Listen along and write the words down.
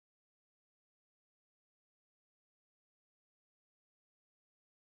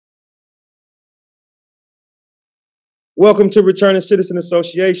Welcome to Returning Citizen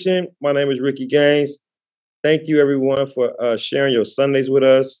Association. My name is Ricky Gaines. Thank you, everyone, for sharing your Sundays with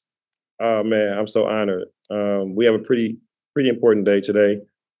us. Oh man, I'm so honored. We have a pretty important day today.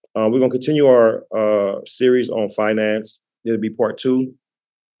 We're gonna continue our series on finance. It'll be part two.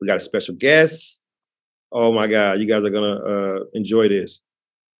 We got a special guest. Oh my God, you guys are gonna enjoy this.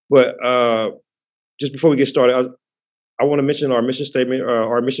 But just before we get started, I want to mention our mission statement.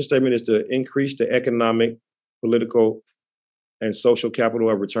 Our mission statement is to increase the economic, political, and social capital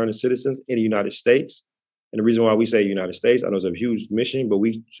of returning citizens in the United States. And the reason why we say United States, I know it's a huge mission, but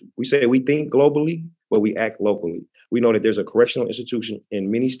we say we think globally, but we act locally. We know that there's a correctional institution in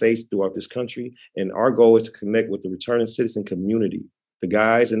many states throughout this country, and our goal is to connect with the returning citizen community, the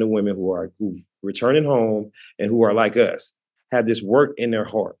guys and the women who returning home and who are like us, have this work in their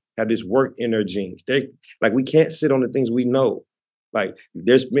heart, have this work in their genes. They like we can't sit on the things we know. Like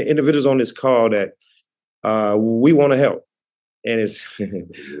there's individuals on this call that we want to help. And it's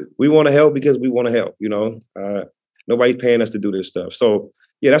we want to help because we want to help, nobody's paying us to do this stuff. So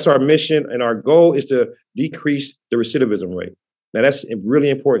yeah, that's our mission. And our goal is to decrease the recidivism rate. Now that's really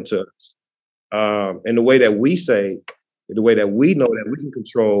important to us. And the way that we know that we can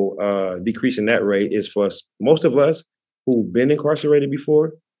control decreasing that rate is for us, most of us who've been incarcerated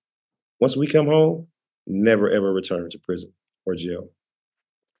before, once we come home, never ever return to prison or jail.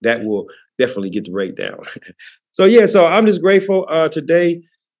 That will definitely get the rate down. So I'm just grateful today.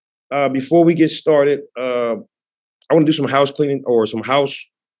 Before we get started, I want to do some house cleaning or some house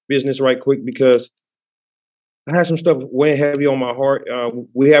business right quick because I had some stuff weighing heavy on my heart.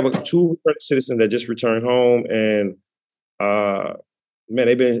 We have two citizens that just returned home, and man,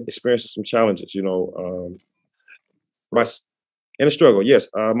 they've been experiencing some challenges. In a struggle. Yes,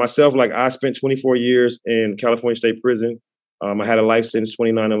 myself, like I spent 24 years in California State Prison. I had a life sentence,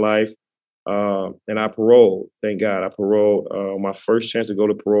 29 in life. And I paroled. Thank God, I paroled. My first chance to go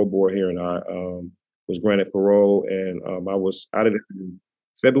to parole board here, and I was granted parole, and I was out of it in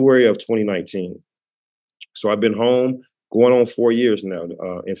February of 2019. So I've been home going on 4 years now.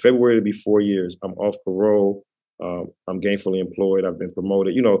 In February it'll be 4 years. I'm off parole. I'm gainfully employed. I've been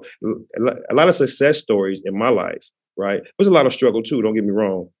promoted. A lot of success stories in my life. Right, there's a lot of struggle too. Don't get me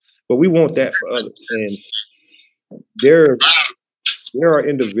wrong, but we want that for others. And there are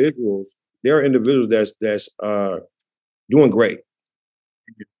individuals. There are individuals that's doing great.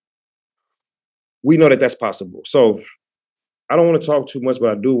 We know that that's possible. So I don't want to talk too much, but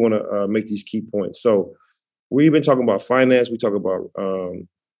I do want to make these key points. So we've been talking about finance. We talk about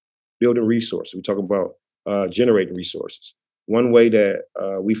building resources. We talk about generating resources. One way that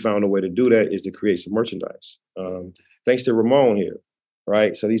we found a way to do that is to create some merchandise. Thanks to Ramon here,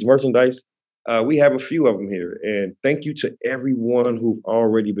 right? So these merchandise, we have a few of them here. And thank you to everyone who've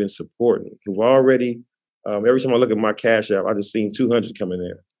already been supporting, who've already, every time I look at my Cash App, I just seen 200 coming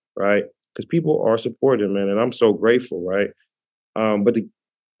there, right? Because people are supporting, man, and I'm so grateful, right? But the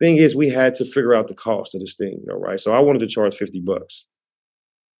thing is, we had to figure out the cost of this thing, right? So I wanted to charge $50.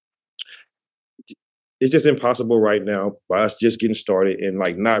 It's just impossible right now by us just getting started and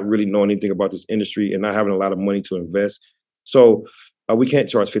like not really knowing anything about this industry and not having a lot of money to invest. So we can't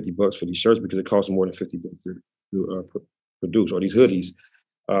charge $50 for these shirts because it costs more than $50 to produce, or these hoodies.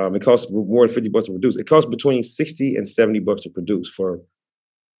 It costs more than $50 to produce. It costs between $60 and $70 to produce for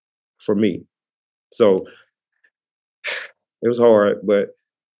me. So it was hard, but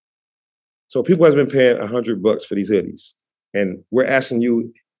so people has been paying $100 for these hoodies, and we're asking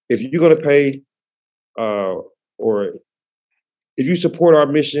you if you're going to pay. Or if you support our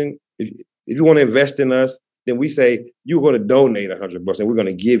mission, if you want to invest in us, then we say you're going to donate $100 and we're going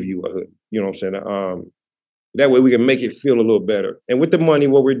to give you a hoodie. You know what I'm saying? That way we can make it feel a little better. And with the money,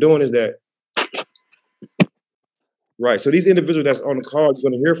 what we're doing is that, right? So these individuals that's on the call,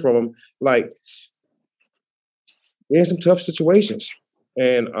 you're going to hear from them, like they're in some tough situations.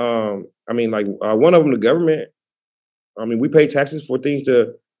 And one of them, the government. We pay taxes for things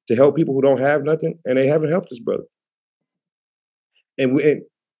to help people who don't have nothing, and they haven't helped us, brother. And we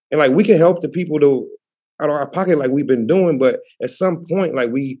can help the people out of our pocket like we've been doing, but at some point,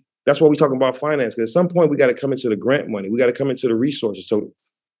 that's why we talking about finance, because at some point we got to come into the grant money. We got to come into the resources so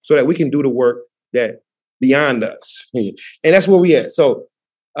that we can do the work that beyond us. And that's where we at. So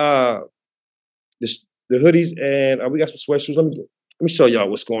the hoodies, and we got some sweatshirts. Let me show y'all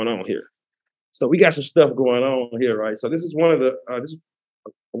what's going on here. So we got some stuff going on here, right? So this is one of the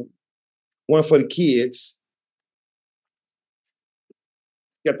one for the kids.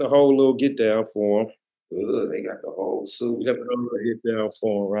 Got the whole little get down for them. They got the whole suit. We got the whole little get down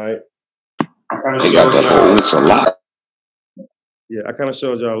for them, right? They got the whole, it's a lot. Yeah, I kind of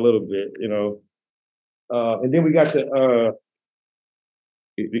showed y'all a little bit, And then we got the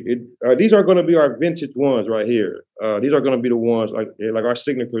these are going to be our vintage ones right here. These are going to be the ones like our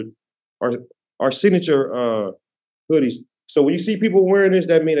signature, our signature hoodies. So when you see people wearing this,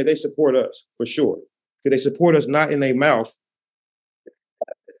 that means that they support us for sure. Because they support us not in their mouth,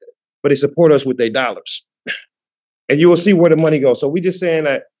 but they support us with their dollars. And you will see where the money goes. So we just saying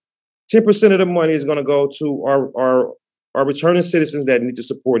that 10% of the money is going to go to our returning citizens that need to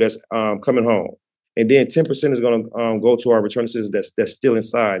support us coming home. And then 10% is going to go to our returning citizens that's still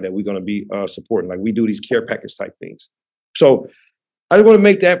inside that we're going to be supporting. Like we do these care package type things. So I just want to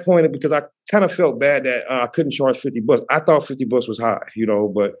make that point because I kind of felt bad that I couldn't charge $50. I thought $50 was high,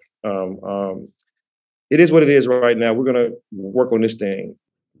 but it is what it is right now. We're going to work on this thing.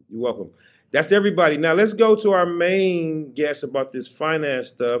 You're welcome. That's everybody. Now let's go to our main guest about this finance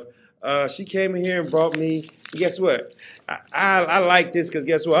stuff. She came in here and brought me. Guess what? I like this because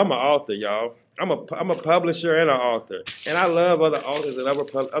guess what? I'm an author, y'all. I'm a publisher and an author, and I love other authors and other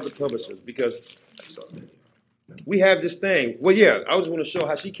publishers because we have this thing. Well, yeah, I was going to show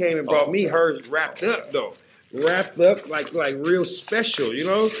how she came and brought me hers wrapped up though, wrapped up like real special,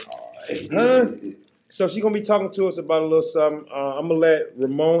 huh? So she's gonna be talking to us about a little something. I'm gonna let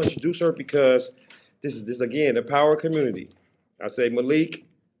Ramon introduce her because this is again the power community. I say Malik,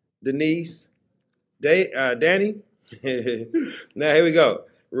 Denise, Danny. Now here we go.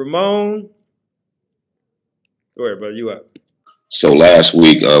 Ramon, go ahead, brother. You up? So last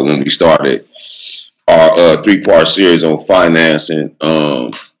week when we started our 3-part series on financing,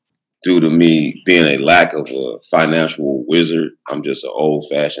 due to me being a lack of a financial wizard, I'm just an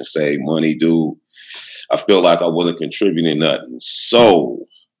old-fashioned save money dude. I feel like I wasn't contributing nothing. So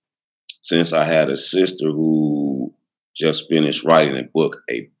since I had a sister who just finished writing a book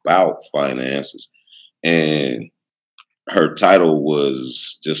about finances, and her title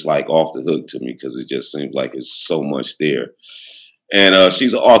was just like off the hook to me because it just seems like it's so much there. And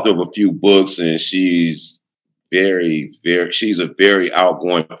she's an author of a few books, and she's she's a very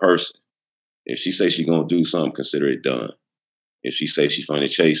outgoing person. If she says she's going to do something, consider it done. If she says she's going to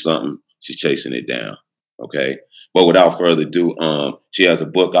chase something, she's chasing it down. Okay. But without further ado, she has a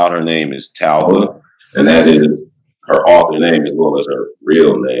book out. Her name is Talba, and that is her author name as well as her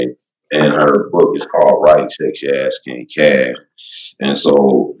real name. And her book is called Writing Checks Your Ass Can't Cash. And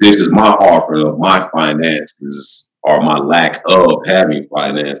so this is my offering of my finances or my lack of having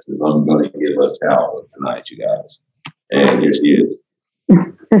finances. I'm going to give us Talba tonight, you guys. And here she is.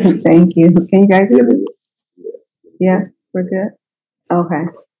 Thank you. Can you guys hear me? Yeah, we're good. Okay.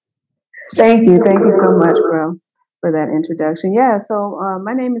 Thank you. Thank you so much, bro, for that introduction. Yeah, so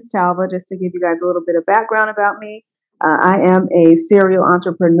my name is Talba, just to give you guys a little bit of background about me. I am a serial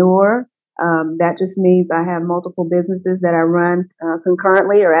entrepreneur. That just means I have multiple businesses that I run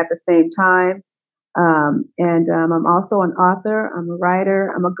concurrently or at the same time. And I'm also an author. I'm a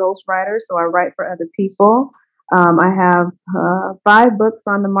writer. I'm a ghostwriter, so I write for other people. I have 5 books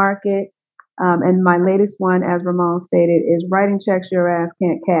on the market. And my latest one, as Ramon stated, is Writing Checks Your Ass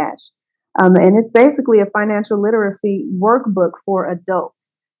Can't Cash. And it's basically a financial literacy workbook for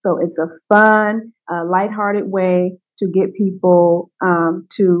adults. So it's a fun, lighthearted way to get people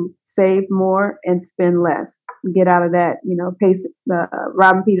to save more and spend less. Get out of that,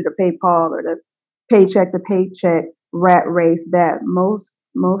 robbing Peter to pay Paul or the paycheck to paycheck rat race that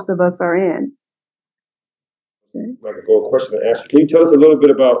most of us are in. Like a question and answer. Can you tell us a little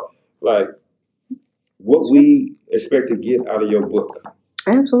bit about what we expect to get out of your book?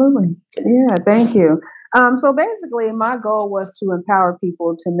 Absolutely. Yeah, thank you. So basically, my goal was to empower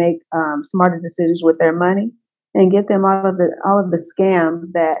people to make smarter decisions with their money and get them out of the scams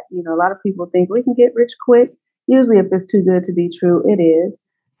that a lot of people think we can get rich quick. Usually, if it's too good to be true, it is.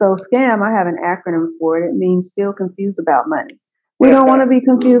 So scam, I have an acronym for it. It means still confused about money. We don't want to be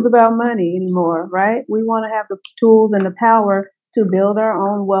confused about money anymore, right? We want to have the tools and the power to build our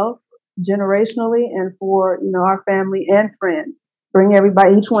own wealth generationally and for our family and friends. Bring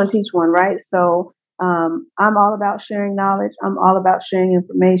everybody, each one teach one, right? So I'm all about sharing knowledge. I'm all about sharing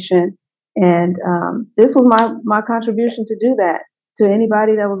information. And this was my contribution to do that to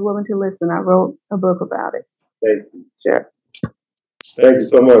anybody that was willing to listen. I wrote a book about it. Thank you. Sure. Thank you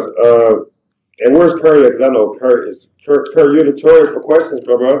so much. And where's Kurt at? Because I know Kurt, you're notorious for questions,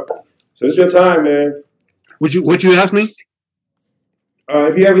 bro. So it's your time, man. Would you ask me?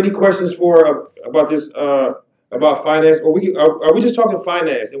 If you have any questions about this, about finance, or are we just talking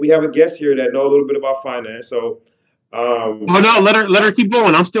finance? And we have a guest here that know a little bit about finance. So, no, let her keep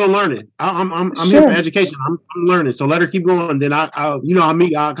going. I'm still learning. I'm Sure. here for education. I'm learning. So let her keep going. Then I'll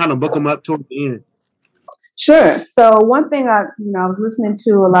kind of book them up towards the end. Sure. So one thing I was listening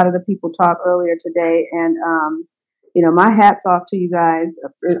to a lot of the people talk earlier today, and my hats off to you guys,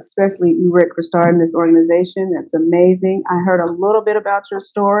 especially you, Rick, for starting this organization. That's amazing. I heard a little bit about your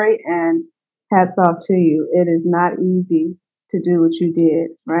story, and hats off to you. It is not easy to do what you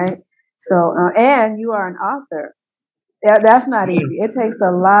did, right? So, and you are an author. That's not easy. It takes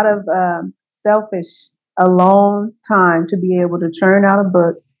a lot of selfish, alone time to be able to churn out a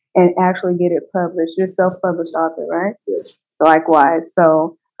book and actually get it published. You're a self-published author, right? Yes. Likewise.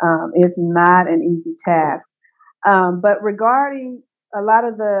 So it's not an easy task. But regarding a lot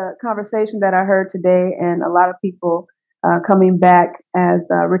of the conversation that I heard today and a lot of people coming back as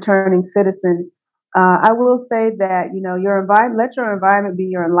returning citizens, I will say that, your environment, let your environment be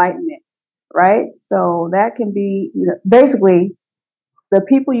your enlightenment, right? So that can be, basically the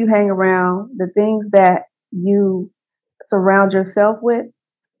people you hang around, the things that you surround yourself with.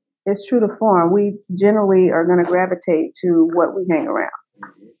 It's true to form. We generally are going to gravitate to what we hang around.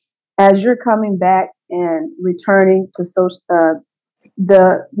 As you're coming back and returning to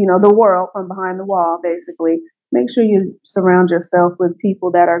the world from behind the wall, basically, make sure you surround yourself with people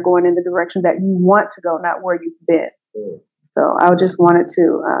that are going in the direction that you want to go, not where you've been. So I just wanted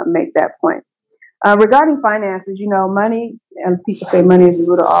to make that point. Regarding finances, money, and people say money is the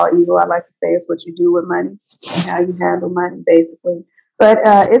root of all evil. I like to say it's what you do with money and how you handle money, basically. But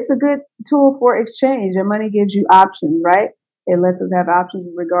it's a good tool for exchange, and money gives you options, right? It lets us have options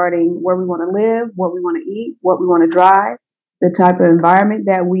regarding where we want to live, what we want to eat, what we want to drive, the type of environment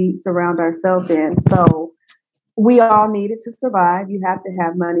that we surround ourselves in. So we all need it to survive. You have to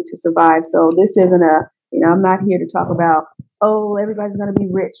have money to survive. So this isn't I'm not here to talk about, everybody's going to be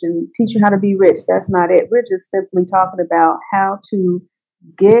rich and teach you how to be rich. That's not it. We're just simply talking about how to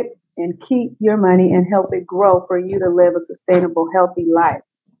get and keep your money and help it grow for you to live a sustainable, healthy life.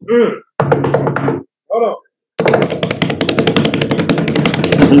 Hold on.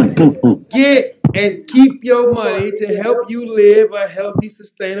 Get and keep your money to help you live a healthy,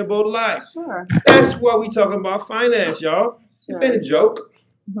 sustainable life. Sure. That's what we talking about finance, y'all. This ain't a joke.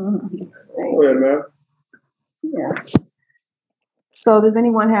 Go ahead, man. Yeah. So does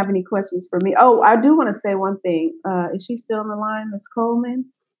anyone have any questions for me? Oh, I do want to say one thing. Is she still on the line, Ms.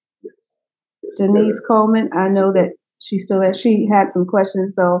 Coleman? Denise Coleman. I know that she's still there. She had some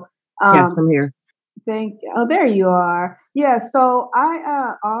questions. So yes, I'm here. Oh, there you are. Yeah, so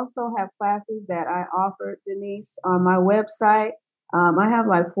I also have classes that I offer, Denise, on my website. I have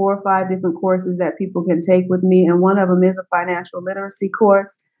like 4 or 5 different courses that people can take with me, and one of them is a financial literacy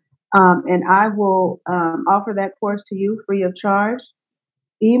course. And I will offer that course to you free of charge.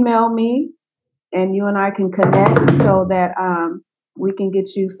 Email me, and you and I can connect so that we can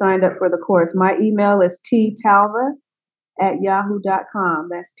get you signed up for the course. My email is ttalva@yahoo.com.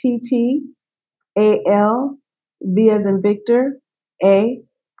 That's TTAL, V as in Victor,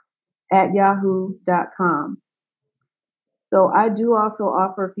 @yahoo.com. So I do also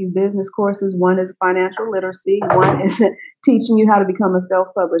offer a few business courses. One is financial literacy. One is teaching you how to become a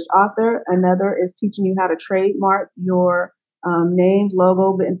self-published author. Another is teaching you how to trademark your names,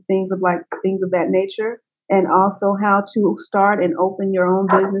 logo, and things of that nature. And also how to start and open your own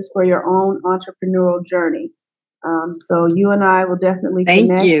business for your own entrepreneurial journey. So you and I will definitely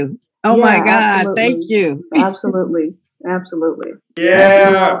connect. Thank you. Oh my God. Absolutely. Thank you. Absolutely. Absolutely.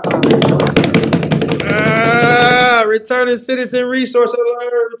 Yeah. Returning Citizen Resource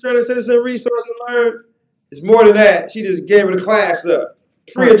Alert. Returning Citizen Resource Alert. It's more than that. She just gave her the class up.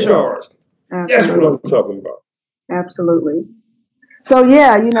 Free of charge. Absolutely. That's what I'm talking about. Absolutely. So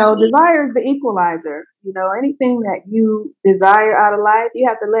yeah, desire is the equalizer. Anything that you desire out of life, you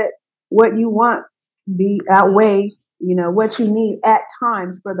have to let what you want outweigh, what you need at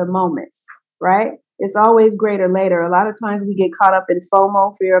times for the moment, right? It's always greater later. A lot of times we get caught up in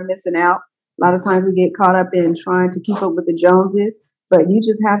FOMO, fear of missing out. A lot of times we get caught up in trying to keep up with the Joneses, but you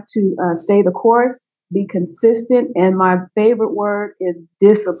just have to stay the course, be consistent, and my favorite word is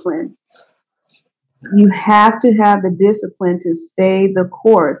discipline. You have to have the discipline to stay the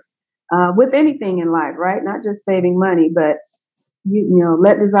course with anything in life, right? Not just saving money, but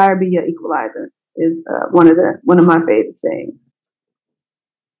let desire be your equalizer is one of my favorite sayings.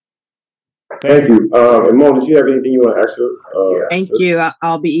 Thank you. And Mo, did you have anything you want to ask her? Thank you.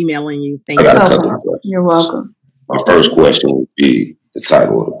 I'll be emailing you. Thank I got you. a couple of questions. You're welcome. My first question would be the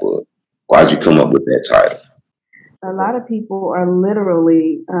title of the book. Why'd you come up with that title? A lot of people are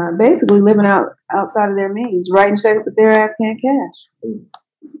literally basically living outside of their means, writing checks that their ass can't cash.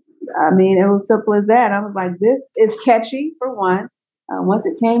 I mean, it was simple as that. I was like, this is catchy for one. Once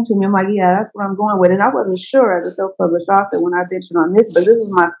it came to me, I'm like, yeah, that's what I'm going with. And I wasn't sure as a self-published author when I ventured on this, but this was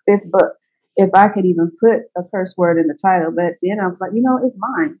my 5th book. if I could even put a curse word in the title. But then I was like, it's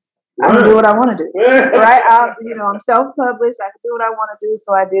mine. I can do what I want to do, right? I'm self-published. I can do what I want to do.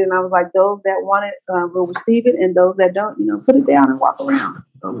 So I did. And I was like, those that want it will receive it. And those that don't, put it down and walk around.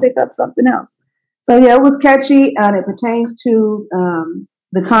 Go pick up something else. So yeah, it was catchy and it pertains to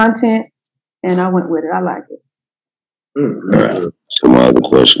the content. And I went with it. I like it. Right. So my other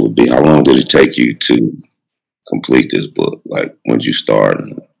question would be, how long did it take you to complete this book? Like, when did you start?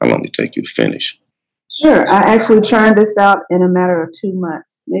 And how long did it take you to finish? Sure. I actually churned this out in a matter of 2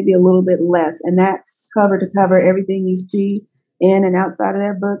 months, maybe a little bit less. And that's cover to cover. Everything you see in and outside of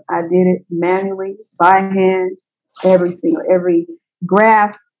that book, I did it manually, by hand, every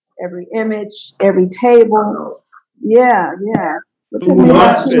graph, every image, every table. Yeah. It took me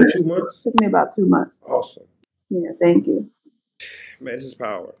about 2 months. Took me about 2 months. Awesome. Yeah, thank you. Man, this is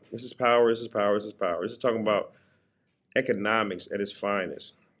power. This is power. This is power. This is power. This is talking about economics at its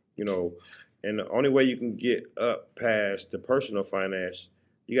finest. And the only way you can get up past the personal finance,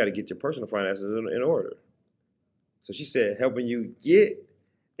 you got to get your personal finances in order. So she said, helping you get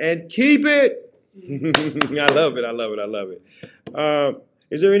and keep it. I love it. I love it. I love it.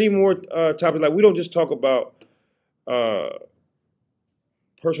 Is there any more topics? Like, we don't just talk about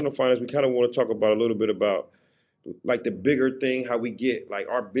personal finance. We kind of want to talk about a little bit about like the bigger thing, how we get like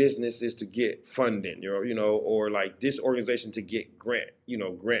our businesses to get funding, or like this organization to get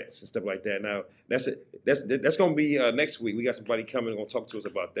grants and stuff like that. Now that's going to be next week. We got somebody coming going to talk to us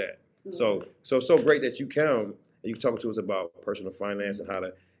about that. Mm-hmm. So great that you come and you talk to us about personal finance and how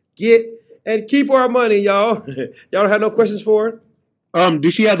to get and keep our money, y'all. Y'all don't have no questions for her?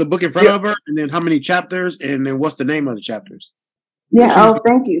 Does she have the book in front of her? And then how many chapters? And then what's the name of the chapters? Yeah. Oh,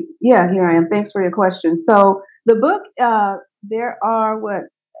 thank you. Yeah, here I am. Thanks for your question. So the book, there are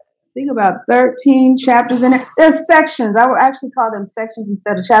think about 13 chapters in it. There's sections. I would actually call them sections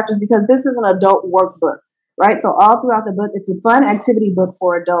instead of chapters because this is an adult workbook, right? So all throughout the book, it's a fun activity book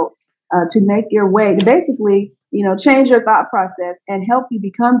for adults to make your way to basically, change your thought process and help you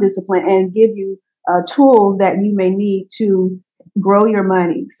become disciplined and give you tools that you may need to grow your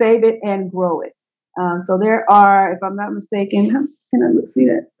money, save it and grow it. So there are, if I'm not mistaken, can I see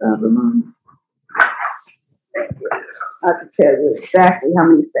that, Ramon? I can tell you exactly how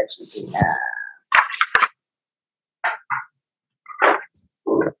many sections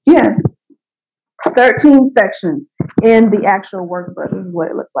we have. Yeah, 13 sections in the actual workbook. This is what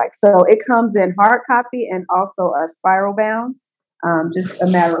it looks like. So it comes in hard copy and also a spiral bound. Just a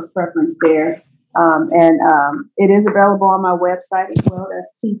matter of preference there. And it is available on my website as well.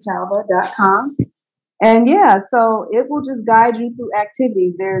 That's ttalba.com. And yeah, so it will just guide you through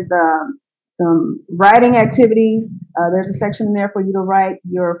activities. There's some writing activities. There's a section in there for you to write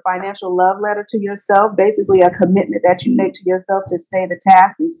your financial love letter to yourself, basically a commitment that you make to yourself to stay the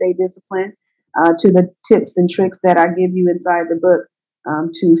task and stay disciplined, to the tips and tricks that I give you inside the book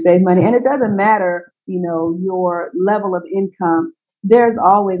to save money. And it doesn't matter, your level of income. There's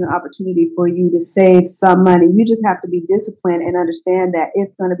always an opportunity for you to save some money. You just have to be disciplined and understand that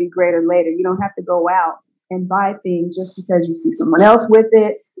it's going to be greater later. You don't have to go out and buy things just because you see someone else with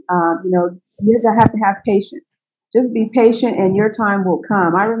it. You just have to have patience. Just be patient and your time will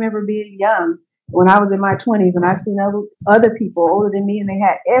come. I remember being young when I was in my 20s and I seen other people older than me and they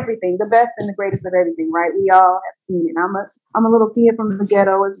had everything, the best and the greatest of everything, right? We all have seen it. I'm a little kid from the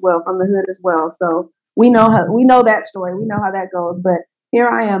ghetto as well, from the hood as well. So we know that story. We know how that goes. But here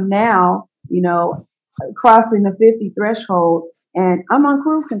I am now, crossing the 50 threshold and I'm on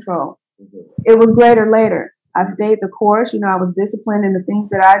cruise control. It was greater later. I stayed the course. I was disciplined in the things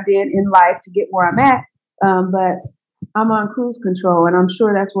that I did in life to get where I'm at. But I'm on cruise control, and I'm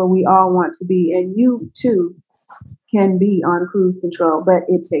sure that's where we all want to be. And you, too, can be on cruise control, but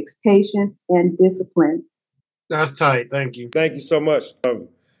it takes patience and discipline. That's tight. Thank you. Thank you so much.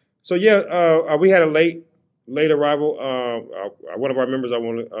 We had a late arrival. One of our members, I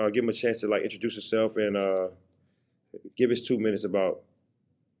want to give him a chance to introduce himself and give us 2 minutes about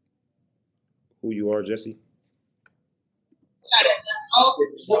who you are, Jesse.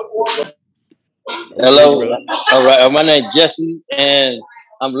 Hello. All right. My name is Jesse, and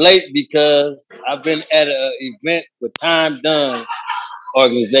I'm late because I've been at an event with Time Done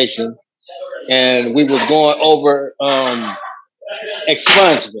organization, and we was going over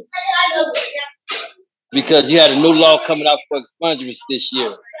expungements because you had a new law coming out for expungements this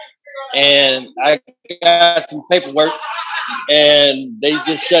year, and I got some paperwork, and they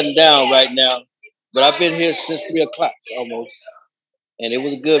just shutting down right now. But I've been here since 3 o'clock almost. And it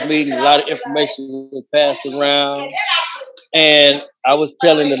was a good meeting. A lot of information was passed around. And I was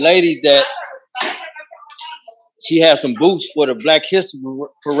telling the lady that she had some booths for the Black History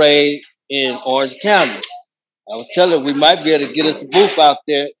Parade in Orange County. I was telling her we might be able to get us a booth out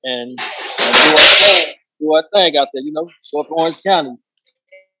there and do our thing out there, show up in Orange County,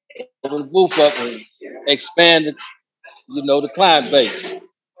 open the booth up and expand the client base.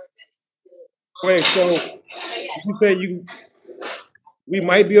 Wait, so you say we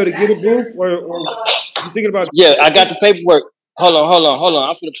might be able to get a booth, or you thinking about? Yeah, I got the paperwork. Hold on.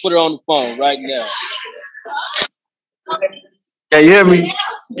 I'm gonna put her on the phone right now. Can you hear me?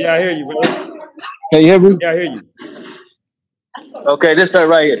 Yeah, I hear you, bro. Can you hear me? Yeah, I hear you. Okay, this her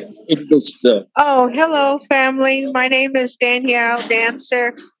right here. Introduce yourself. Oh, hello, family. My name is Danielle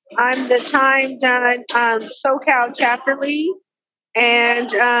Dancer. I'm the Time Done SoCal chapter lead. And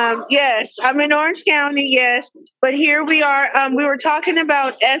yes, I'm in Orange County, yes. But here we are. We were talking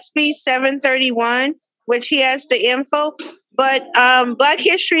about SB 731, which he has the info. But Black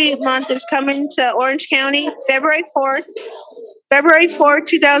History Month is coming to Orange County February 4th,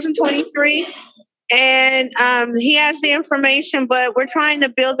 2023. And he has the information, but we're trying to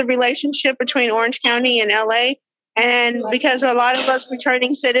build the relationship between Orange County and LA. And because a lot of us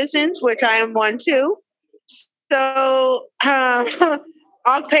returning citizens, which I am one too. So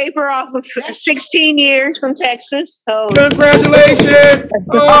off paper, off of 16 years from Texas. So Congratulations!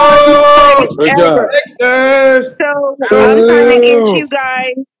 Oh, Good job. Texas! So I'm trying to get you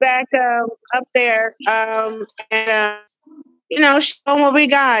guys back up there, and show them what we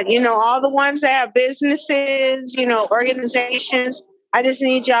got. All the ones that have businesses, organizations. I just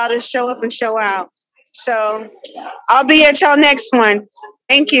need y'all to show up and show out. So I'll be at y'all next one.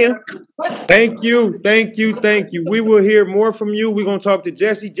 Thank you. Thank you. We will hear more from you. We're gonna talk to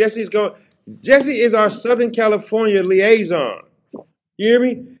Jesse. Jesse is our Southern California liaison. You hear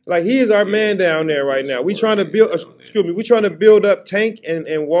me? Like, he is our man down there right now. We're trying to build up Tank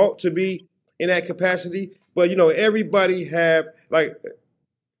and Walt to be in that capacity. But everybody have like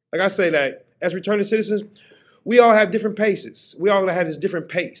I say that as returning citizens, we all have different paces. We all have this different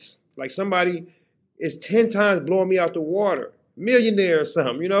pace. Like, somebody is 10 times blowing me out the water, millionaire or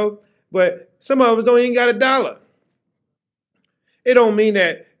something, But some of us don't even got $1. It don't mean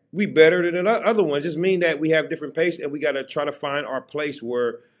that we better than the other one. It just mean that we have different pace, and we got to try to find our place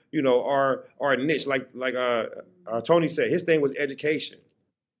where our niche. Like Tony said, his thing was education.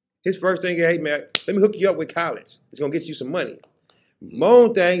 His first thing, hey man, let me hook you up with college. It's gonna get you some money. My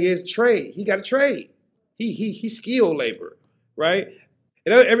own thing is trade. He got to trade. He's skilled labor, right?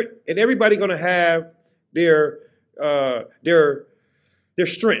 And everybody gonna have their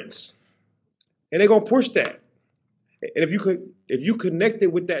strengths, and they're gonna push that. And if you connect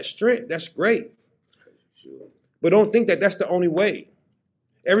it with that strength, that's great. But don't think that that's the only way.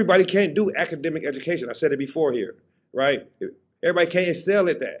 Everybody can't do academic education. I said it before here, right? Everybody can't excel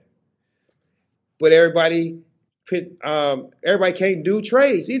at that. But everybody can't do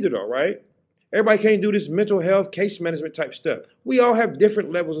trades either, though, right? Everybody can't do this mental health, case management type stuff. We all have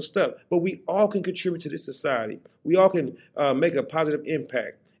different levels of stuff, but we all can contribute to this society. We all can make a positive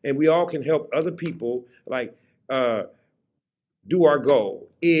impact, and we all can help other people, like, do our goal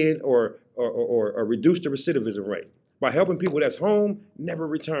or reduce the recidivism rate by helping people that's home never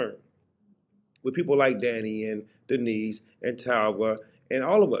return. With people like Danny and Denise and Talva and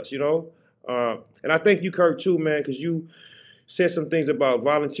all of us, And I thank you, Kirk, too, man, because you said some things about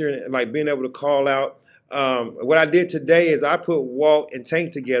volunteering and like being able to call out. What I did today is I put Walt and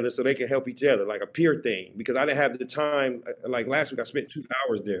Tank together so they can help each other, like a peer thing, because I didn't have the time. Like last week, I spent 2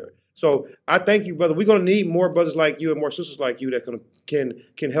 hours there. So I thank you, brother. We're gonna need more brothers like you and more sisters like you that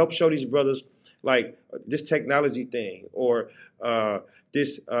can help show these brothers like this technology thing or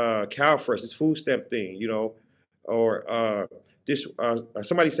this CalFresh, this food stamp thing, or this.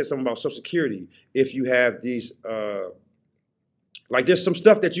 Somebody said something about Social Security. If you have these. Like, there's some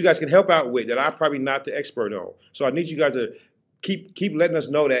stuff that you guys can help out with that I'm probably not the expert on. So I need you guys to keep letting us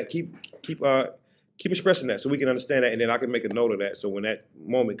know that, keep expressing that so we can understand that, and then I can make a note of that. So when that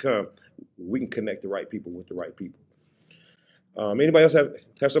moment comes, we can connect the right people with the right people. Anybody else have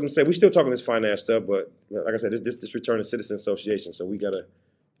something to say? We still talking this finance stuff, but like I said, this Returning Citizen Association. So we gotta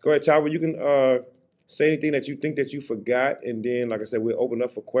go ahead, Tyler. You can say anything that you think that you forgot, and then, like I said, we'll open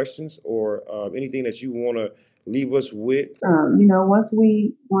up for questions or anything that you want to leave us with. Once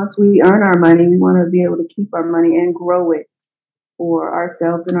we earn our money, we want to be able to keep our money and grow it for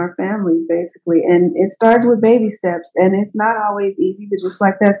ourselves and our families, basically. And it starts with baby steps, and it's not always easy, but just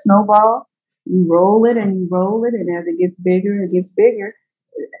like that snowball, you roll it and you roll it, and as it gets bigger,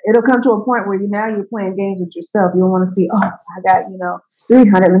 it'll come to a point where you're playing games with yourself. You don't want to see, I got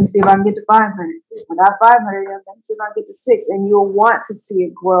 300. Let me see if I can get to 500. I got 500. Let me see if I can get to 6. And you'll want to see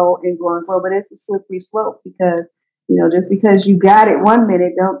it grow and grow and grow, but it's a slippery slope because just because you got it one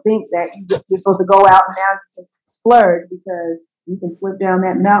minute, don't think that you're supposed to go out and now you can splurge, because you can slip down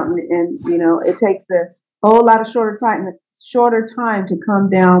that mountain, and it takes a whole lot of shorter time to come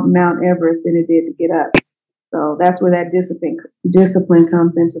down Mount Everest than it did to get up. So that's where that discipline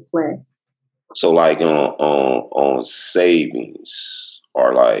comes into play. So like on savings,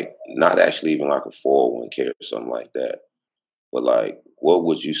 or like not actually even like a 401k or something like that, but like what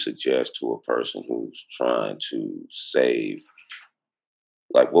would you suggest to a person who's trying to save?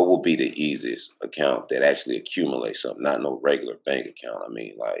 Like what would be the easiest account that actually accumulates something, not no regular bank account? I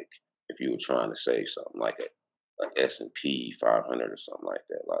mean, like if you were trying to save something like a S&P 500 or something like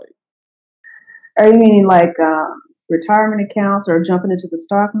that, like. Are you meaning like retirement accounts or jumping into the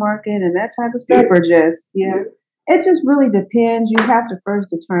stock market and that type of stuff, or just It just really depends. You have to first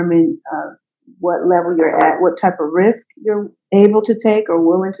determine what level you're at, what type of risk you're able to take or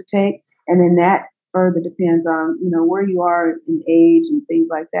willing to take, and then that further depends on where you are in age and things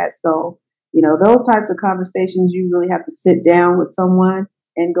like that. So those types of conversations, you really have to sit down with someone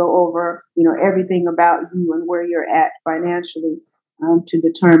and go over everything about you and where you're at financially to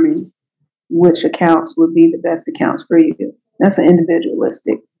determine which accounts would be the best accounts for you. That's an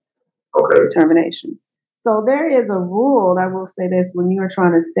individualistic determination. So there is a rule, I will say this, when you are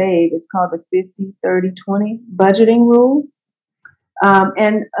trying to save, it's called the 50-30-20 budgeting rule.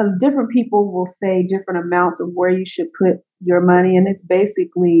 And different people will say different amounts of where you should put your money. And it's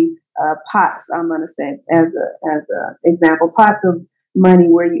basically pots, I'm going to say, as a example, pots of money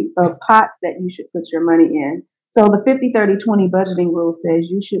pots that you should put your money in. So the 50-30-20 budgeting rule says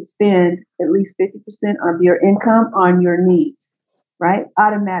you should spend at least 50% of your income on your needs, right?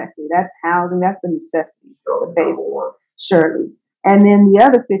 Automatically. That's housing. That's the necessities, the basic one, surely. And then the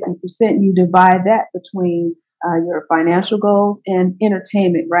other 50%, you divide that between your financial goals and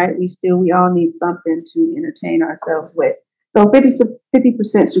entertainment, right? We all need something to entertain ourselves with. So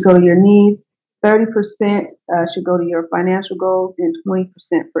 50% should go to your needs, 30% should go to your financial goals, and 20%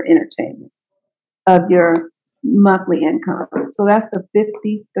 for entertainment of your monthly income. So that's the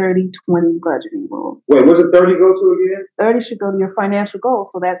 50-30-20 budgeting rule. Wait, what's the 30 go to again? 30 should go to your financial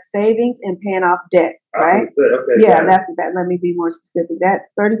goals. So that's savings and paying off debt, right? Okay, yeah, that's that. Let me be more specific. That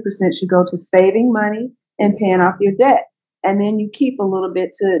 30% should go to saving money and paying off your debt. And then you keep a little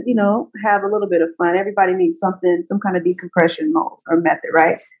bit to, have a little bit of fun. Everybody needs something, some kind of decompression mode or method,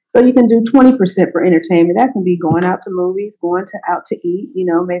 right? So you can do 20% for entertainment. That can be going out to movies, out to eat.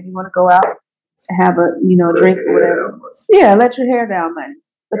 Maybe you want to go out, have a, drink or whatever. Yeah, let your hair down money.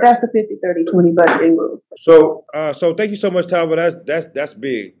 But that's the 50-30-20 budgeting rule. So thank you so much, Talbot. That's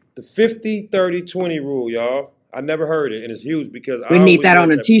big. The 50-30-20 rule, y'all. I never heard it, and it's huge because we need that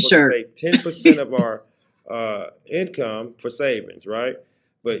on a T-shirt. Save 10% of our income for savings, right?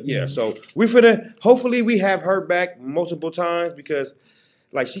 But yeah, so hopefully we have her back multiple times, because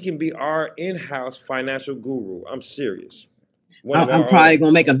like she can be our in-house financial guru. I'm serious. I'm probably going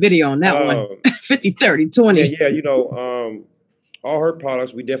to make a video on that one. 50-30-20. Yeah, all her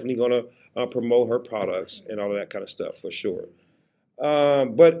products, we definitely going to promote her products and all of that kind of stuff for sure.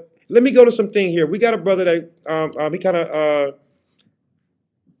 But let me go to something here. We got a brother that he kind of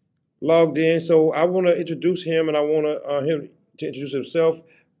logged in, so I want to introduce him, and I want him to introduce himself.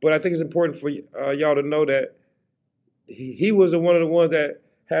 But I think it's important for y'all to know that he was one of the ones that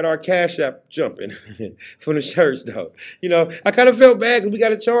had our Cash App jumping from the church, though. I kind of felt bad because we got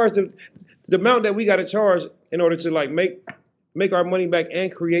to charge the amount that we got to charge in order to like make our money back and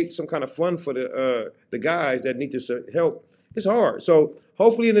create some kind of fun for the guys that need this help. It's hard. So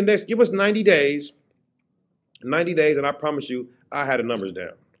hopefully in the next, give us 90 days, and I promise you, I had the numbers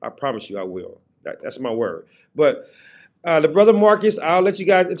down. I promise you I will. That's my word. But the brother Marcus, I'll let you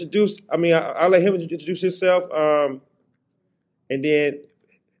guys introduce. I'll let him introduce himself. And then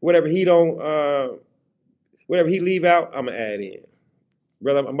whatever he leave out, I'm going to add in.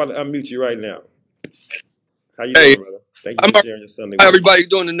 Brother, I'm about to unmute you right now. How you doing, brother? Thank you for sharing your Sunday. How everybody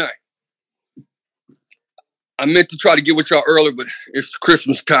doing tonight? I meant to try to get with y'all earlier, but it's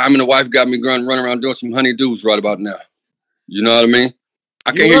Christmas time, and the wife got me running around doing some honeydews right about now. You know what I mean?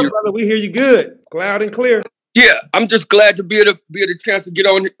 I can't hear you, brother. We hear you good, loud and clear. Yeah, I'm just glad to be able to chance to get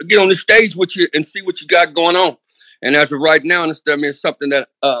on the stage with you and see what you got going on. And as of right now, it's something that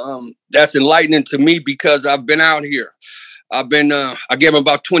that's enlightening to me, because I've been out here. I gave him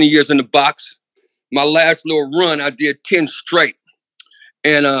about 20 years in the box. My last little run, I did 10 straight,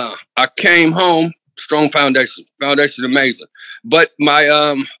 and I came home. Strong foundation. Foundation amazing. But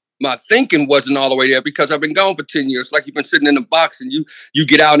my my thinking wasn't all the way there because I've been gone for 10 years. Like you've been sitting in the box and you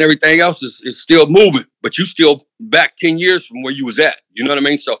get out and everything else is still moving, but you still back 10 years from where you was at. You know what I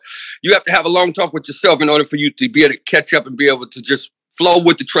mean? So you have to have a long talk with yourself in order for you to be able to catch up and be able to just flow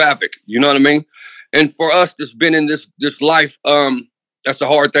with the traffic. You know what I mean? And for us that's been in this life, that's a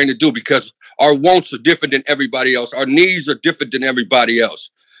hard thing to do because our wants are different than everybody else. Our needs are different than everybody else.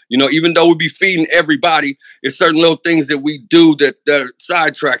 You know, even though we be feeding everybody, it's certain little things that we do that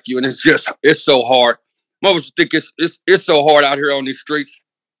sidetrack you. And it's so hard. Most think it's so hard out here on these streets.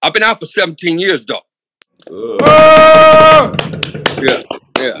 I've been out for 17 years though. Oh!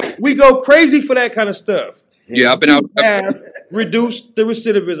 Yeah. We go crazy for that kind of stuff. Yeah, I've been out. Have reduced the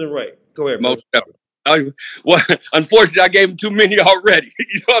recidivism rate. Go ahead, most definitely. Well, unfortunately, I gave him too many already.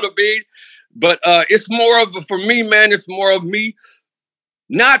 You know what I mean? But it's more of, for me, man, it's more of me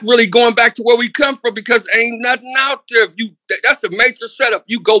not really going back to where we come from because ain't nothing out there. That's a major setup.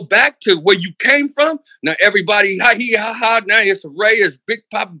 You go back to where you came from. Now everybody, now it's Ray, it's big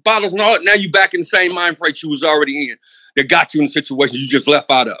pop bottles and all that. Now you back in the same mind frame you was already in that got you in a situation you just left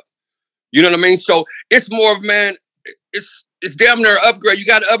out of. You know what I mean? So it's more of, man, it's damn near an upgrade. You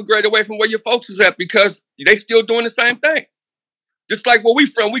got to upgrade away from where your folks is at because they still doing the same thing. Just like where we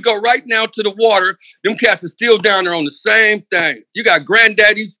from, we go right now to the water. Them cats are still down there on the same thing. You got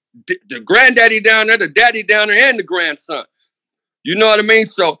granddaddies, the granddaddy down there, the daddy down there, and the grandson. You know what I mean?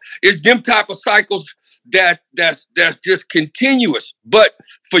 So it's them type of cycles that's just continuous. But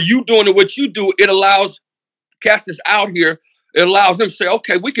for you doing what you do, it allows cats that's out here, it allows them to say,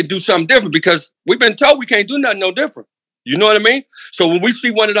 okay, we could do something different because we've been told we can't do nothing no different. You know what I mean? So when we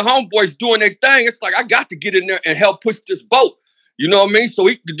see one of the homeboys doing their thing, it's like, I got to get in there and help push this boat. You know what I mean? So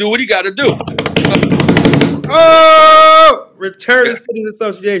he can do what he got to do. Oh, Return to Citizens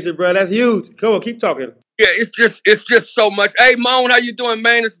Association, bro. That's huge. Come on, keep talking. Yeah, it's just so much. Hey, Moan, how you doing,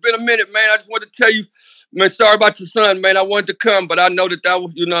 man? It's been a minute, man. I just wanted to tell you, man, sorry about your son, man. I wanted to come, but I know that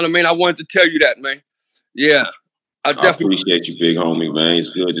was, you know what I mean? I wanted to tell you that, man. Yeah. I definitely appreciate you, big homie, man.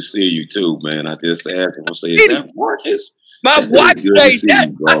 It's good to see you too, man. I just asked him, I say, is that Marcus? My wife say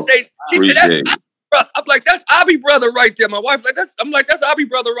that. She said, that's I'm like, that's Abby brother right there. My wife that's Abby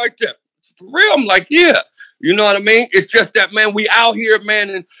brother right there. For real. I'm like, yeah. You know what I mean? It's just that, man, we out here, man,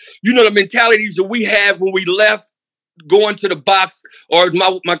 and you know the mentalities that we had when we left going to the box, or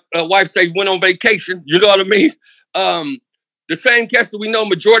my wife say went on vacation. You know what I mean? The same cats that we know,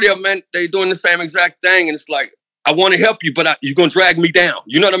 majority of them, man, they doing the same exact thing, and it's like, I want to help you, but you're going to drag me down.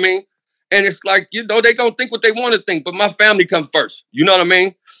 You know what I mean? And it's like, you know, they going to think what they want to think, but my family come first. You know what I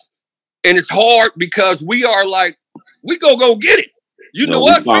mean? And it's hard because we are like, we go get it. You know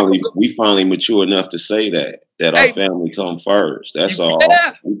what? We finally mature enough to say that our family come first. That's all.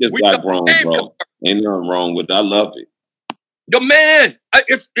 We just got grown, bro. Ain't nothing wrong with it. I love it. Yo, man,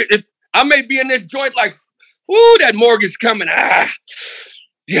 I may be in this joint like, ooh, that mortgage coming.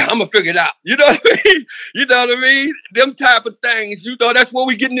 Yeah, I'm gonna figure it out. You know what I mean? You know what I mean? Them type of things. You know, that's where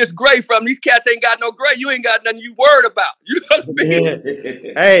we getting this gray from. These cats ain't got no gray. You ain't got nothing you worried about. You know what I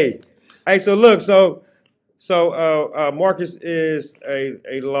mean? Hey. So look, so Marcus is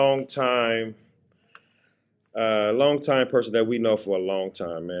a long time person that we know for a long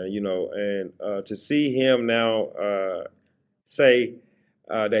time, man. You know, and to see him now say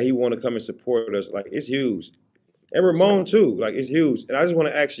that he want to come and support us, like, it's huge. And Ramon too, like, it's huge. And I just want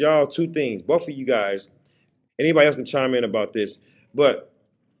to ask y'all two things, both of you guys. Anybody else can chime in about this, but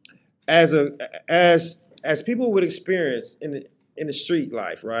as people with experience in the street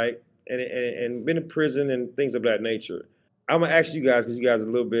life, right, and been in prison and things of that nature, I'm gonna ask you guys because you guys a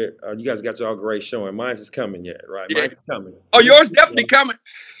little bit, you guys got your gray showing. Mine's is coming yet, right? Yeah. Mine's is coming. Oh, yours definitely coming.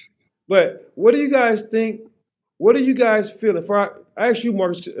 But what do you guys think? What are you guys feeling? I ask you,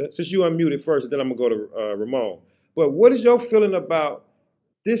 Marcus, since you unmuted first, and then I'm gonna go to Ramon. But what is your feeling about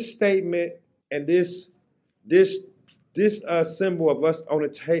this statement and this symbol of us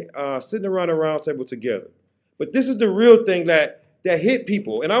on sitting around a round table together? But this is the real thing that hit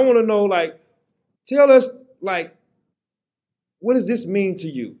people, and I want to know, like, tell us, like, what does this mean to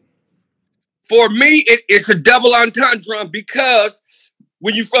you? For me, it's a double entendre because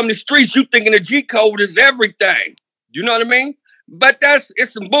when you're from the streets, you thinking the G code is everything. You know what I mean? But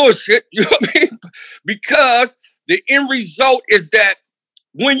it's some bullshit. You know what I mean? Because the end result is that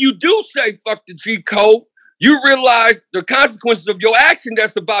when you do say fuck the G code, you realize the consequences of your action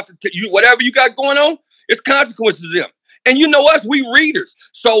that's about to you, whatever you got going on, it's consequences to them. And you know us, we readers.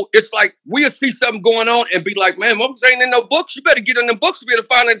 So it's like we'll see something going on and be like, man, motherfuckers ain't in no books. You better get in the books to be able to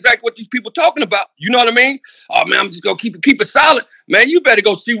find out exactly what these people talking about. You know what I mean? Oh, man, I'm just going to keep it solid. Man, you better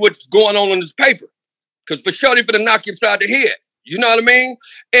go see what's going on in this paper. Because for sure, they finna knock you upside the head. You know what I mean?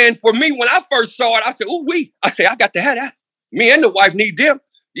 And for me, when I first saw it, I said, "Ooh, I said, I got to have that. Me and the wife need them."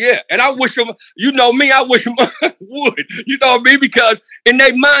 Yeah, and I wish them, you know me, I wish them would. You know what I mean? Because in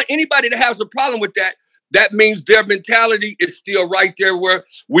their mind, anybody that has a problem with that, that means their mentality is still right there where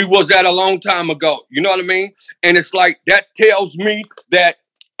we was at a long time ago. You know what I mean? And it's like, that tells me that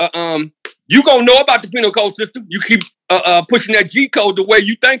you gonna know about the penal code system. You keep pushing that G code the way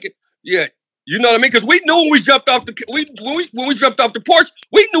you think it. Yeah. You know what I mean? Because we knew when we jumped off the when we jumped off the porch,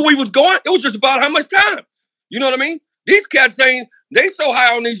 we knew we was going. It was just about how much time. You know what I mean? These cats saying they so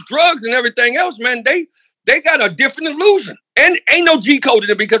high on these drugs and everything else, man. They got a different illusion. And ain't no G code in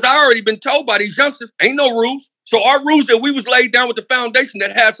it, because I already been told by these youngsters, ain't no rules. So our rules that we was laid down with the foundation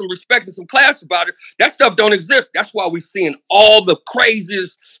that has some respect and some class about it, that stuff don't exist. That's why we seeing all the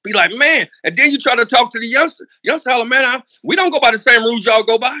crazies be like, man. And then you try to talk to the youngster. Youngster, holla, man, we don't go by the same rules y'all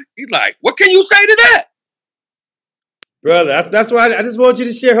go by. He's like, what can you say to that? Brother, that's why I just want you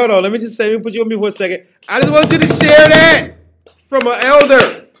to share. Hold on, let me put you on me for a second. I just want you to share that from an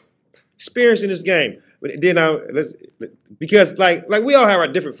elder experiencing this game. But then because like we all have our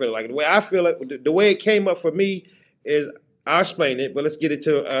different feeling. Like the way I feel it, the way it came up for me is, I'll explain it. But let's get it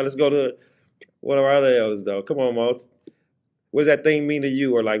to let's go to one of our other elders though. Come on, Mo. What does that thing mean to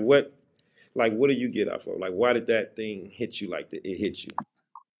you, or what do you get off of? Like, why did that thing hit you like that? It hit you.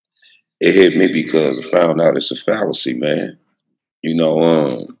 It hit me because I found out it's a fallacy, man. You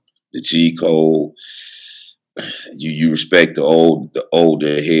know, the G code. You respect the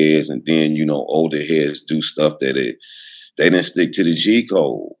older heads, and then older heads do stuff that they didn't stick to the G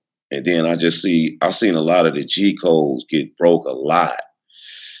code. And then I seen a lot of the G codes get broke a lot.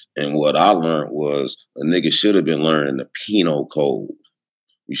 And what I learned was a nigga should have been learning the penal code.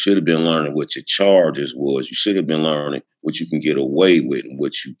 You should have been learning what your charges was. You should have been learning what you can get away with and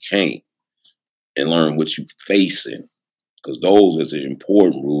what you can't, and learn what you facing. Because those are the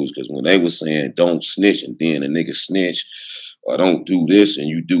important rules. Because when they were saying don't snitch, and then a nigga snitch, or don't do this and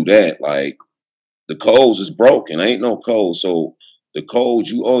you do that, like, the codes is broken. Ain't no code. So the code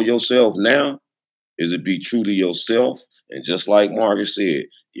you owe yourself now is to be true to yourself. And just like Margaret said,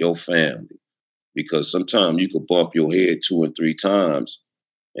 your family. Because sometimes you could bump your head 2 and 3 times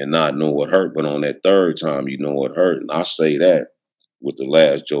and not know what hurt. But on that third time, you know what hurt. And I say that with the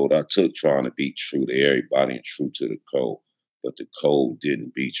last jolt I took, trying to be true to everybody and true to the code. But the code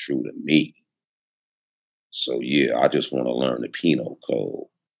didn't be true to me. So yeah, I just want to learn the penal code.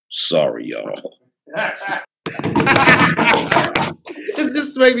 Sorry, y'all. This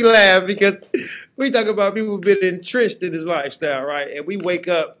just make me laugh, because we talk about people who've been entrenched in this lifestyle, right? And we wake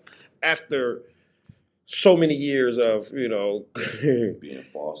up after so many years of, being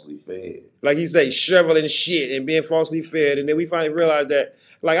falsely fed. Like he say, shoveling shit and being falsely fed. And then we finally realize that,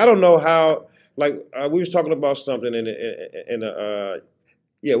 like, I don't know how. Like, we was talking about something yeah,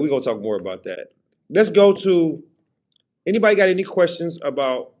 we're going to talk more about that. Let's go to, anybody got any questions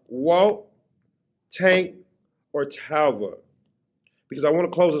about Walt, Tank, or Talva? Because I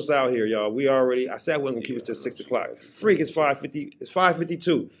want to close us out here, y'all. I said we're going to keep it to 6 o'clock. Freak, it's 5:50. It's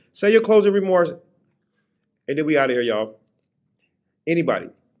 5:52. Say your closing remarks, and then we out of here, y'all. Anybody?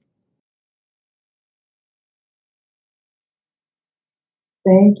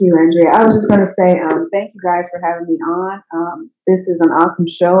 Thank you, Andrea. I was just going to say thank you guys for having me on. This is an awesome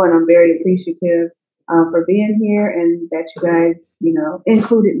show, and I'm very appreciative for being here, and that you guys,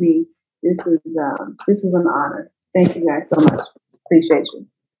 included me. This is an honor. Thank you guys so much. Appreciate you.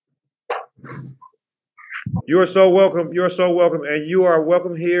 You are so welcome. You are so welcome, and you are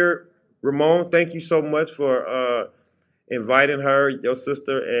welcome here, Ramon. Thank you so much for inviting her, your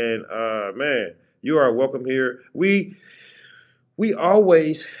sister, and man, you are welcome here. We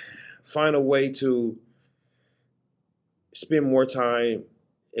always find a way to spend more time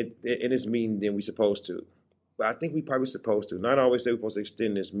in this meeting than we're supposed to. But I think we probably supposed to. Not always say we're supposed to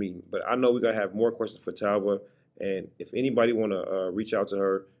extend this meeting, but I know we're going to have more questions for Talva. And if anybody want to reach out to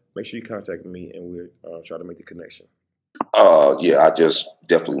her, make sure you contact me, and we'll try to make the connection. Yeah, I just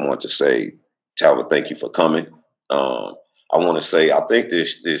definitely want to say, Talva, thank you for coming. I want to say, I think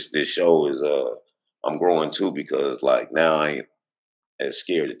this show is, I'm growing too, because like now I ain't as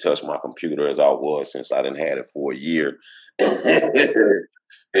scared to touch my computer as I was, since I didn't had it for a year. and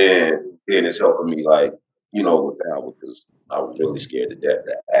it's helping me, like, with Talva, because I was really scared to death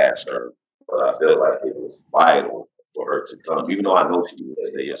to ask her. But I felt like it was vital for her to come. Even though I know she would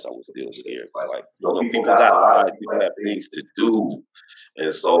say yes, I was still scared. People got lives, people have things to do.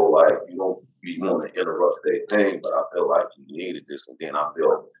 And so, like, you want to interrupt their thing, but I feel like you needed this. And then I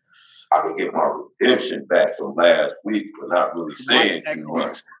felt I can get my redemption back from last week, but not really saying too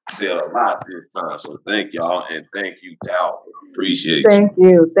much. Said a lot this time. So thank y'all, and thank you, Tal. Appreciate you. Thank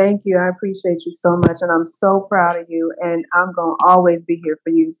you. Thank you. I appreciate you so much. And I'm so proud of you. And I'm going to always be here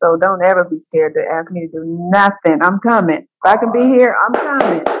for you. So don't ever be scared to ask me to do nothing. I'm coming. If I can be here, I'm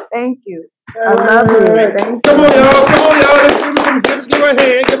coming. Thank you. I love you. Thank you. Come on, y'all. Come on, y'all. Let's give her a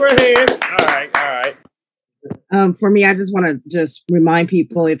hand. Give her a hand. All right. All right. For me, I just want to just remind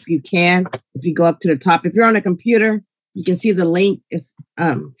people, if you can, if you go up to the top, if you're on a computer, you can see the link. It's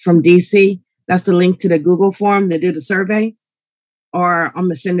from DC. That's the link to the Google form to do the survey. Or I'm going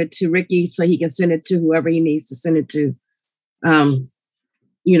to send it to Ricky so he can send it to whoever he needs to send it to.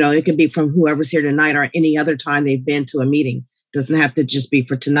 It could be from whoever's here tonight or any other time they've been to a meeting. Doesn't have to just be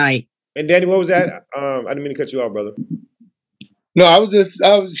for tonight. And Danny, what was that? I didn't mean to cut you off, brother. No,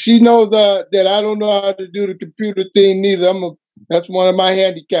 she knows that I don't know how to do the computer thing neither. That's one of my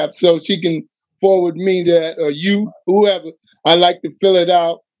handicaps. So she can forward me that, or you, whoever. I like to fill it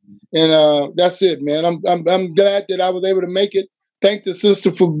out. And that's it, man. I'm glad that I was able to make it. Thank the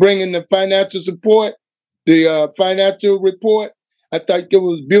sister for bringing the financial support, the financial report. I thought it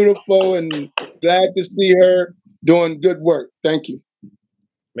was beautiful and glad to see her doing good work. Thank you.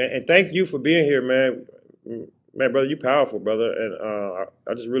 Man, and thank you for being here, man. Man, brother, you powerful, brother. And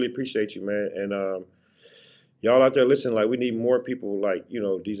I just really appreciate you, man. And y'all out there listening, like, we need more people like,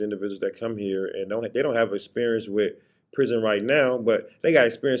 these individuals that come here and they don't have experience with prison right now, but they got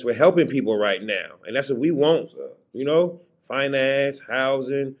experience with helping people right now. And that's what we want, finance,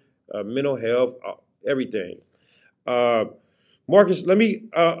 housing, mental health, everything. Marcus, let me,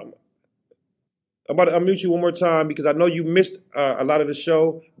 I'm about to unmute you one more time because I know you missed a lot of the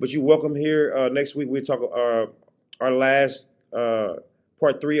show, but you're welcome here. Next week we'll talk our last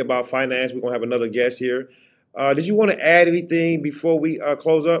part 3 about finance. We're going to have another guest here. Did you want to add anything before we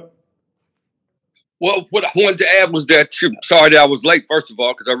close up? Well, what I wanted to add was that, sorry that I was late, first of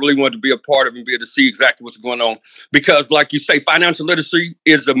all, because I really wanted to be a part of it and be able to see exactly what's going on. Because like you say, financial literacy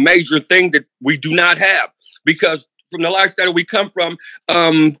is a major thing that we do not have. Because from the lifestyle we come from,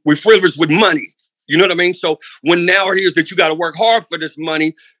 we're frivolous with money. You know what I mean? So when now it is that you got to work hard for this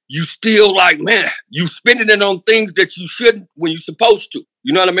money, you still like, man, you spending it on things that you shouldn't when you're supposed to.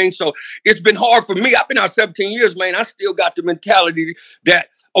 You know what I mean? So it's been hard for me. I've been out 17 years, man. I still got the mentality that,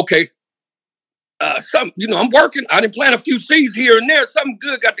 okay, I'm working. I didn't plant a few seeds here and there. Something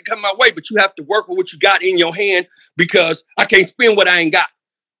good got to come my way, but you have to work with what you got in your hand because I can't spend what I ain't got.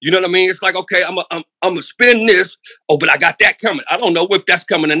 You know what I mean? It's like, okay, I'm gonna spend this. Oh, but I got that coming. I don't know if that's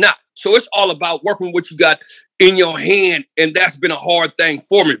coming or not. So it's all about working with what you got in your hand. And that's been a hard thing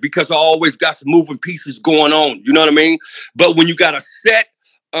for me because I always got some moving pieces going on. You know what I mean? But when you got to set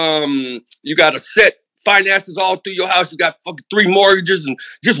finances all through your house. You got fucking 3 mortgages and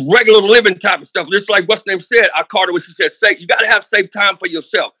just regular living type of stuff. Just like what's name said, I caught her when she said, you got to have safe time for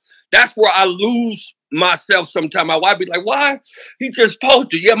yourself. That's where I lose myself sometimes. My wife be like, why? He just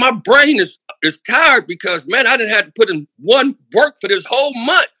told you. Yeah, my brain is tired because, man, I didn't have to put in one work for this whole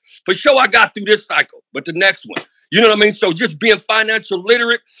month. For sure, I got through this cycle, but the next one, you know what I mean? So just being financial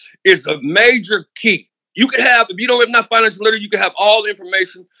literate is a major key. You can have, if you're not financial literate, you can have all the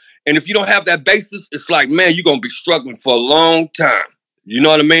information. And if you don't have that basis, it's like, man, you're going to be struggling for a long time. You know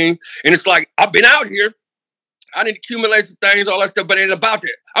what I mean? And it's like, I've been out here. I need to accumulate some things, all that stuff, but it ain't about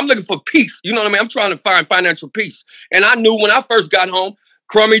that. I'm looking for peace. You know what I mean? I'm trying to find financial peace. And I knew when I first got home,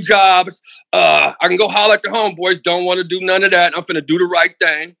 crummy jobs, I can go holler at the homeboys, don't want to do none of that. I'm finna do the right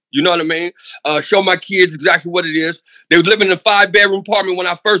thing. You know what I mean? Show my kids exactly what it is. They were living in a 5-bedroom apartment when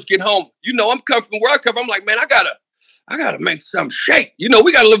I first get home. You know, I'm coming from where I come from. I'm like, man, I gotta make some shake. You know,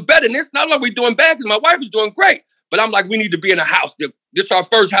 we gotta live better than this. Not like we doing bad because my wife is doing great. But I'm like, we need to be in a house. This is our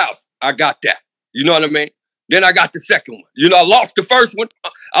first house. I got that. You know what I mean? Then I got the second one. You know, I lost the first one.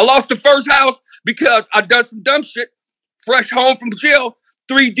 I lost the first house because I done some dumb shit. Fresh home from jail,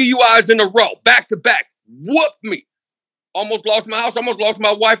 3 DUIs in a row, back to back. Whooped me. Almost lost my house, almost lost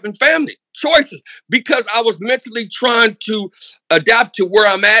my wife and family. Choices. Because I was mentally trying to adapt to where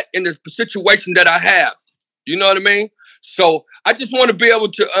I'm at in this situation that I have. You know what I mean? So I just want to be able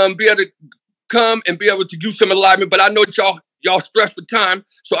to come and be able to use some enlightenment. But I know that y'all stressed for time.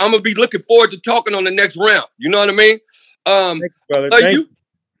 So I'm gonna be looking forward to talking on the next round. You know what I mean?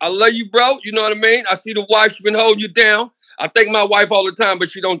 I love you, bro. You know what I mean? I see the wife, she been holding you down. I thank my wife all the time, but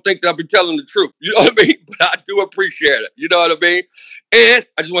she don't think that I'll be telling the truth. You know what I mean? But I do appreciate it. You know what I mean? And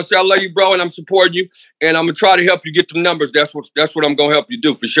I just want to say I love you, bro, and I'm supporting you. And I'm gonna try to help you get the numbers. That's what I'm gonna help you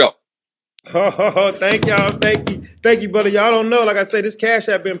do for sure. Oh, thank y'all. Thank you, brother. Y'all don't know. Like I say, this Cash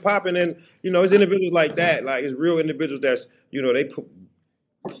App been popping, and it's individuals like that. Like it's real individuals that's they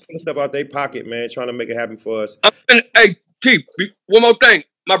putting stuff out their pocket, man, trying to make it happen for us. Hey, Chief, one more thing.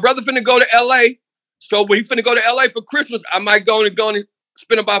 My brother finna go to LA. So when he finna go to LA for Christmas, I might go and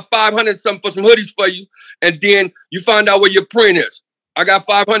spend about 500 something for some hoodies for you. And then you find out where your print is. I got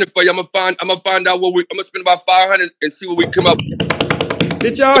 500 for you. I'm gonna find out I'm gonna spend about 500 and see what we come up with.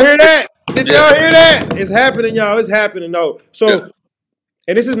 Did y'all hear that? Did y'all hear that? It's happening, y'all. It's happening, though. So,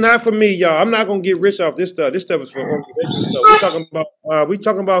 and this is not for me, y'all. I'm not gonna get rich off this stuff. This stuff is for organization stuff. We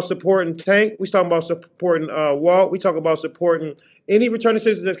talking about supporting Tank. We talking about supporting Walt. We talking about supporting any returning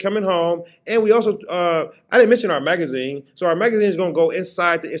citizens that's coming home. And we also, I didn't mention our magazine. So our magazine is gonna go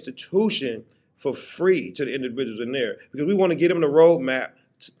inside the institution for free to the individuals in there because we want to get them the roadmap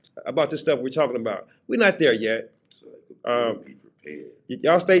about this stuff we're talking about. We're not there yet.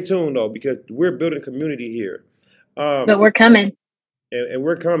 Y'all stay tuned though because we're building a community here. But we're coming. And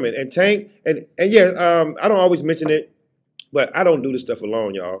we're coming. And Tank, and yeah, I don't always mention it, but I don't do this stuff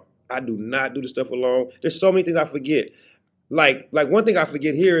alone, y'all. I do not do this stuff alone. There's so many things I forget. Like one thing I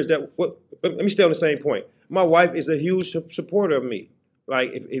forget here is that let me stay on the same point. My wife is a huge supporter of me.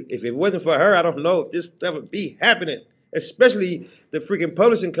 Like, if it wasn't for her, I don't know if this stuff would be happening, especially the freaking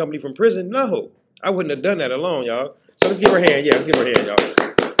publishing company from prison. No, I wouldn't have done that alone, y'all. So let's give her a hand. Yeah, let's give her a hand,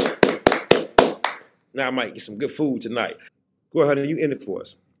 y'all. Now I might get some good food tonight. Go ahead and you end it for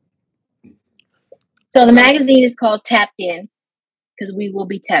us. So the magazine is called Tapped In because we will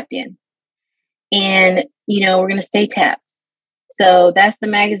be tapped in. And, we're going to stay tapped. So that's the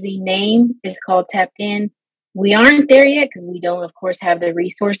magazine name. It's called Tapped In. We aren't there yet because we don't, of course, have the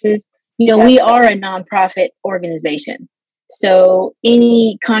resources. We are a nonprofit organization. So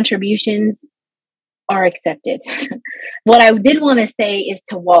any contributions are accepted. What I did want to say is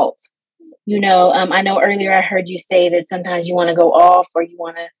to Walt, I know earlier I heard you say that sometimes you want to go off or you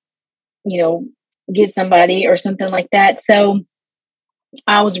want to, get somebody or something like that. So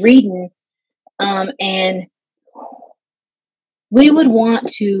I was reading and we would want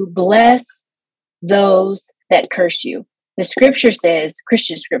to bless those that curse you. The scripture says,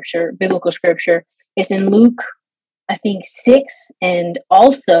 Christian scripture, biblical scripture, it's in Luke, I think 6, and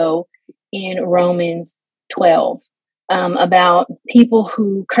also in Romans 12, about people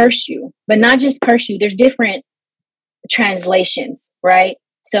who curse you, but not just curse you. There's different translations, right?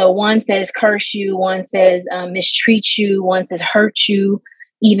 So one says curse you, one says mistreat you, one says hurt you,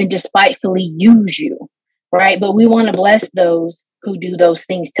 even despitefully use you, right? But we want to bless those who do those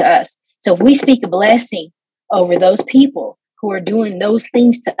things to us. So if we speak a blessing over those people who are doing those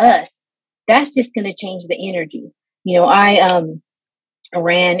things to us, that's just going to change the energy.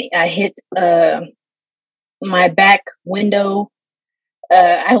 I hit my back window.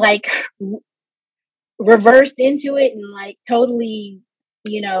 I reversed into it and totally,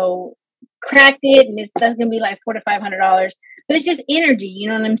 cracked it. And that's going to be like $400 to $500, but it's just energy. You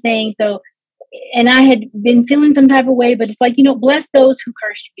know what I'm saying? So, and I had been feeling some type of way, but it's bless those who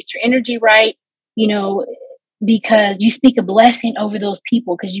curse you, get your energy right, because you speak a blessing over those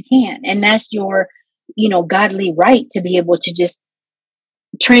people because you can. And that's your, godly right to be able to just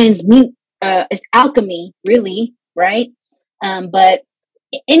transmute. It's alchemy, really, right? But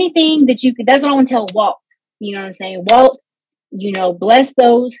anything that you could, that's what I want to tell Walt. You know what I'm saying? Walt, bless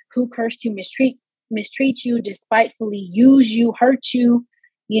those who curse you, mistreat you, despitefully use you, hurt you.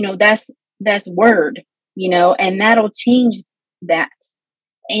 That's word, and that'll change that.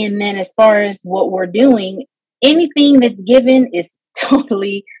 And then as far as what we're doing, anything that's given is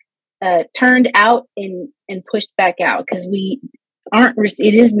totally turned out and pushed back out because we aren't,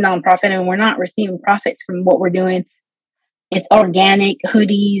 it is nonprofit and we're not receiving profits from what we're doing. It's organic,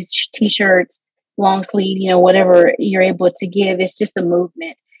 hoodies, t-shirts, long sleeve, whatever you're able to give. It's just a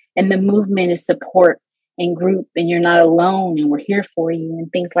movement, and the movement is support and group, and you're not alone, and we're here for you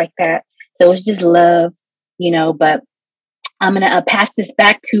and things like that. So it's just love, but I'm going to pass this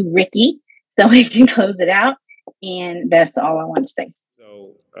back to Ricky so we can close it out. And that's all I want to say.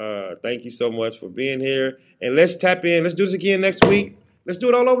 So thank you so much for being here. And let's tap in. Let's do this again next week. Let's do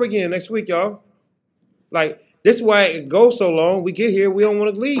it all over again next week, y'all. This is why it goes so long. We get here, we don't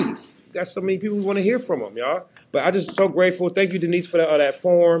want to leave. We got so many people we want to hear from them, y'all. But I just so grateful. Thank you, Denise, for that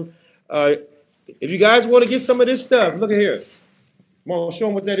form. If you guys want to get some of this stuff, look at here. Mom, show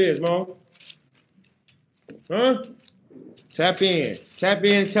them what that is, Mom. Huh? Tap in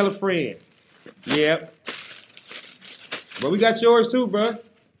and tell a friend. Yep. But we got yours too, bro.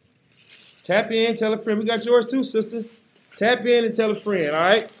 Tap in, tell a friend. We got yours too, sister. Tap in and tell a friend, all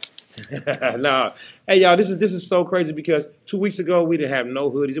right? Nah. Hey, y'all, this is so crazy because 2 weeks ago we didn't have no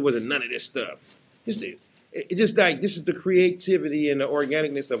hoodies. It wasn't none of this stuff. It just this is the creativity and the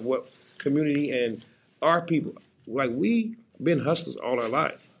organicness of what community and our people. We been hustlers all our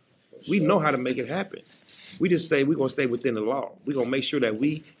life. We know how to make it happen. We just say we're gonna stay within the law. We're gonna make sure that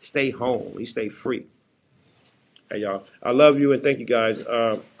we stay home, we stay free. Hey y'all, I love you and thank you guys.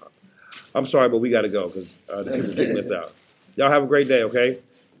 I'm sorry, but we gotta go because the people kicking us out. Y'all have a great day, okay?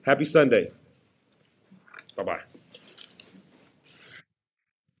 Happy Sunday. Bye-bye.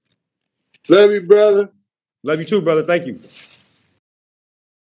 Love you, brother. Love you too, brother. Thank you.